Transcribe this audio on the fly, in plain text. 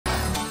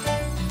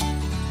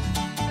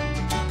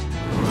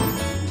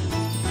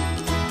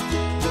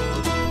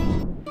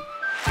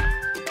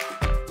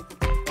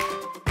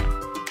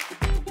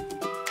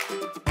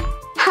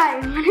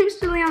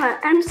Emma,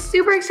 and I'm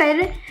super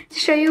excited to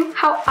show you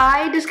how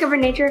I discover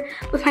nature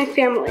with my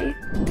family.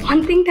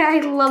 One thing that I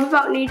love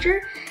about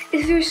nature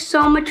is there's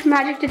so much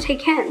magic to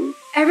take in.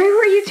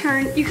 Everywhere you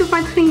turn, you can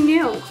find something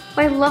new.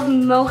 What I love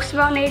most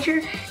about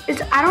nature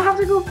is I don't have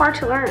to go far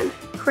to learn,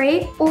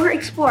 create, or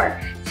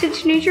explore,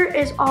 since nature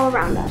is all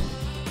around us.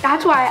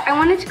 That's why I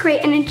wanted to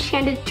create an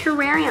enchanted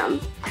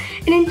terrarium.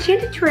 An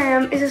enchanted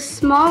terrarium is a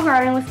small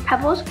garden with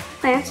pebbles,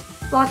 plants,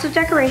 lots of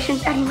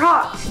decorations, and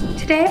rocks.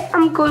 Today,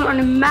 I'm going on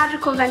a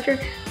magical adventure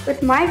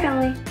with my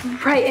family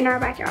right in our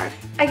backyard.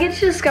 I get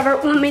to discover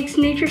what makes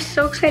nature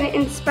so exciting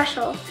and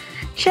special,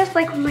 just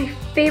like one of my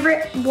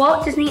favorite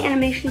Walt Disney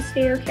Animation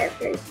Studio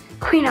characters,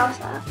 Queen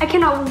Elsa. I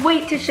cannot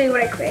wait to show you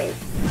what I create.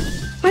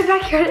 My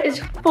backyard is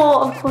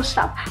full of cool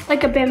stuff,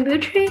 like a bamboo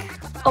tree,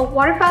 a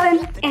water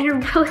fountain, and a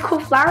really cool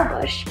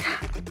flower bush.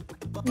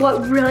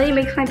 What really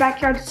makes my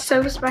backyard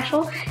so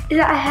special is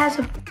that it has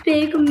a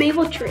big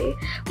maple tree,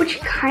 which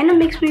kind of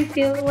makes me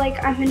feel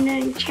like I'm in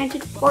an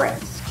enchanted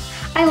forest.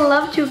 I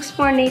love to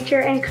explore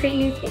nature and create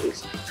new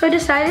things, so I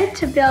decided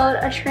to build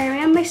a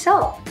terrarium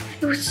myself.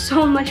 It was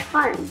so much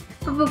fun.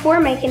 But before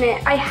making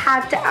it, I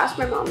had to ask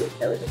my mom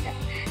if it was okay.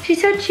 She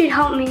said she'd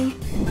help me.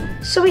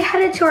 So we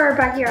headed to our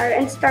backyard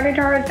and started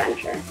our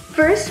adventure.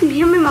 First,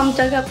 me and my mom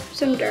dug up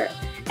some dirt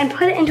and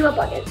put it into a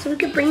bucket so we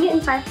could bring it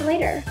inside for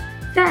later.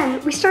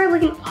 Then, we started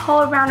looking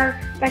all around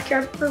our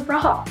backyard for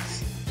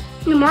rocks.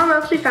 The more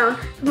rocks we found,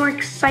 the more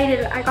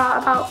excited I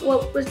got about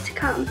what was to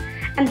come.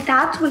 And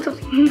that's when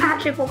something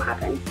magical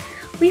happened.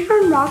 We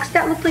found rocks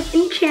that looked like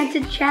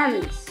enchanted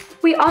gems.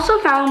 We also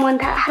found one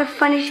that had a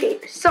funny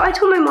shape, so I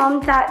told my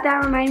mom that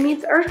reminded me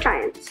of the earth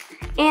giants,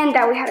 and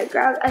that we had to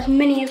grab as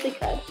many as we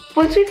could.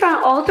 Once we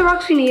found all of the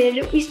rocks we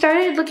needed, we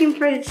started looking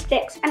for the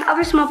sticks and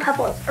other small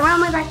pebbles around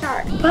my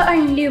backyard. But I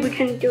knew we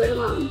couldn't do it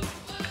alone.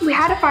 We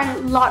had to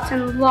find lots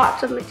and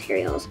lots of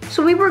materials,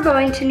 so we were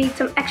going to need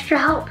some extra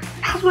help.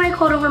 That's when I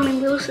called over my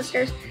little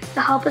sisters to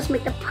help us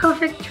make the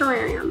perfect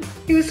terrarium.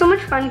 It was so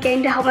much fun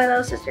getting to help my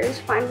little sisters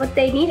find what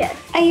they needed.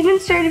 I even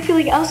started to feel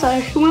like Elsa,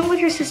 who went with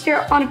her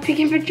sister on a pig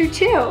adventure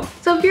too.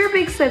 So if you're a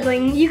big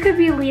sibling, you could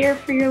be a leader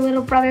for your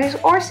little brothers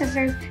or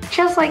sisters,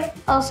 just like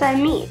Elsa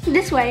and me.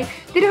 This way,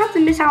 they don't have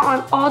to miss out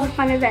on all the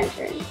fun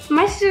adventures.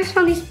 My sisters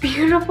found these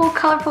beautiful,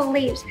 colorful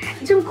leaves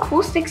and some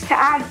cool sticks to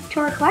add to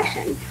our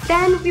collection.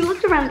 Then we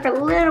looked around for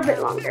a little bit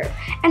longer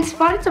and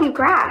spotted some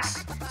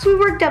grass. So we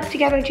worked up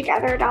together to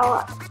gather it all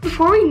up.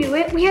 Before we knew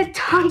it, we had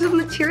tons of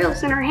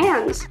materials in our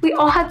hands. We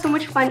all had so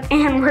much fun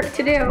and work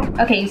to do.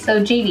 Okay,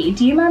 so JD,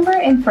 do you remember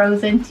in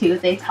Frozen 2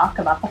 they talk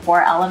about the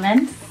 4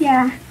 elements?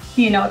 Yeah.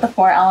 Do you know what the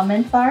 4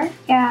 elements are?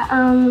 Yeah,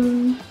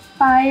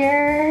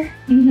 fire,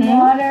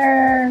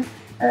 water,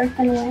 earth,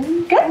 and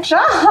wind. Good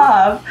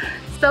job!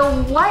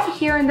 So what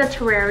here in the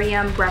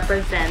terrarium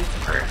represents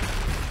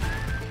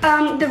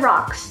Earth? The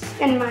rocks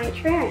in my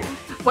terrarium.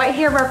 What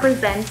here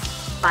represents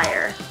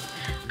fire?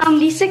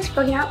 These sticks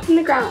poking out from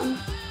the ground.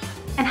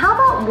 And how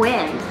about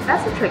wind?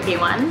 That's a tricky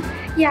one.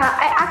 Yeah,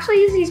 I actually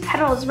use these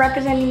petals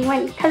representing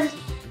wind because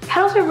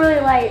petals are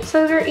really light,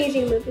 so they're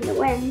easy to move in the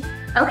wind.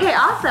 Okay,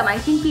 awesome. I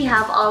think we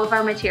have all of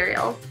our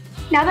materials.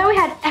 Now that we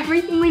had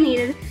everything we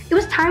needed, it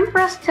was time for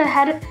us to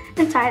head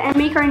inside and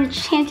make our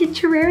enchanted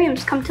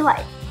terrariums come to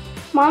life.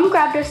 Mom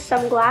grabbed us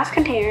some glass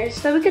containers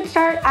so we could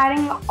start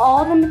adding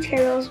all the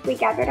materials we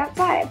gathered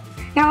outside.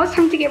 Now it's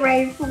time to get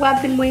ready for what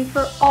I've been waiting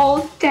for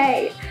all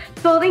day,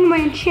 building my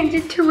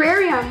enchanted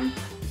terrarium.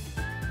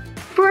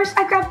 First,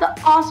 I grabbed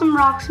the awesome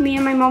rocks me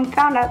and my mom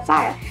found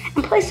outside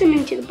and placed them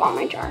into the bottom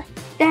of my jar.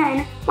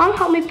 Then, Mom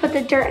helped me put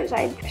the dirt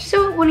inside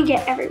so it wouldn't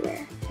get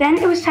everywhere. Then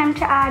it was time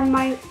to add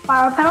my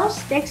flower petals,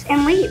 sticks,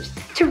 and leaves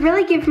to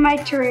really give my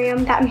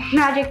terrarium that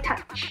magic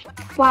touch.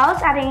 While I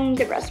was adding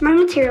the rest of my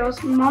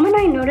materials, Mom and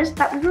I noticed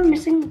that we were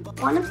missing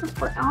one of the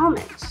 4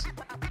 elements,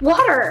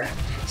 water.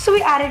 So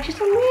we added just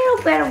a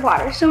little bit of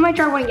water so my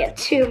jar wouldn't get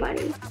too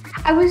muddy.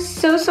 I was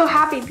so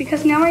happy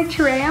because now my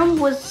terrarium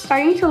was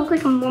starting to look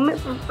like a moment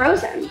from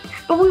Frozen.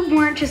 But we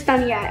weren't just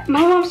done yet.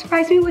 My mom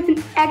surprised me with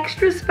an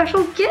extra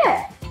special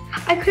gift.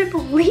 I couldn't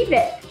believe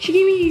it. She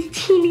gave me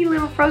these teeny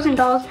little Frozen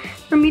dolls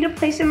for me to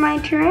place in my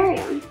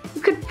terrarium.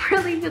 You could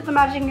really feel the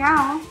magic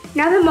now.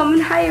 Now that Mom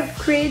and I have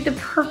created the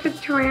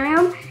perfect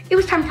terrarium, it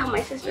was time to help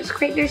my sisters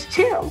create theirs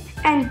too.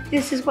 And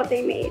this is what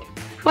they made.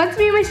 Once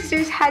me and my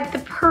sisters had the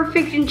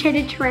perfect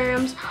enchanted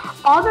terrariums,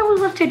 all that was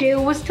left to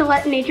do was to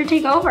let nature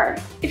take over.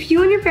 If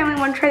you and your family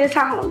want to try this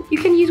at home, you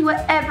can use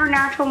whatever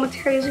natural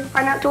materials you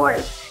find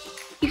outdoors.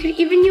 You can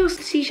even use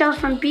seashells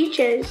from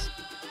beaches,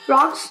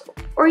 rocks,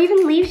 or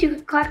even leaves you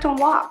could collect on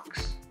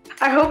walks.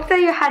 I hope that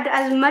you had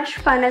as much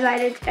fun as I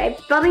did today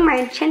building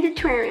my enchanted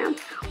terrarium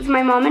with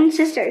my mom and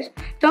sisters.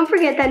 Don't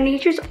forget that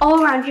nature's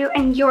all around you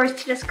and yours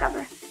to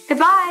discover.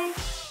 Goodbye!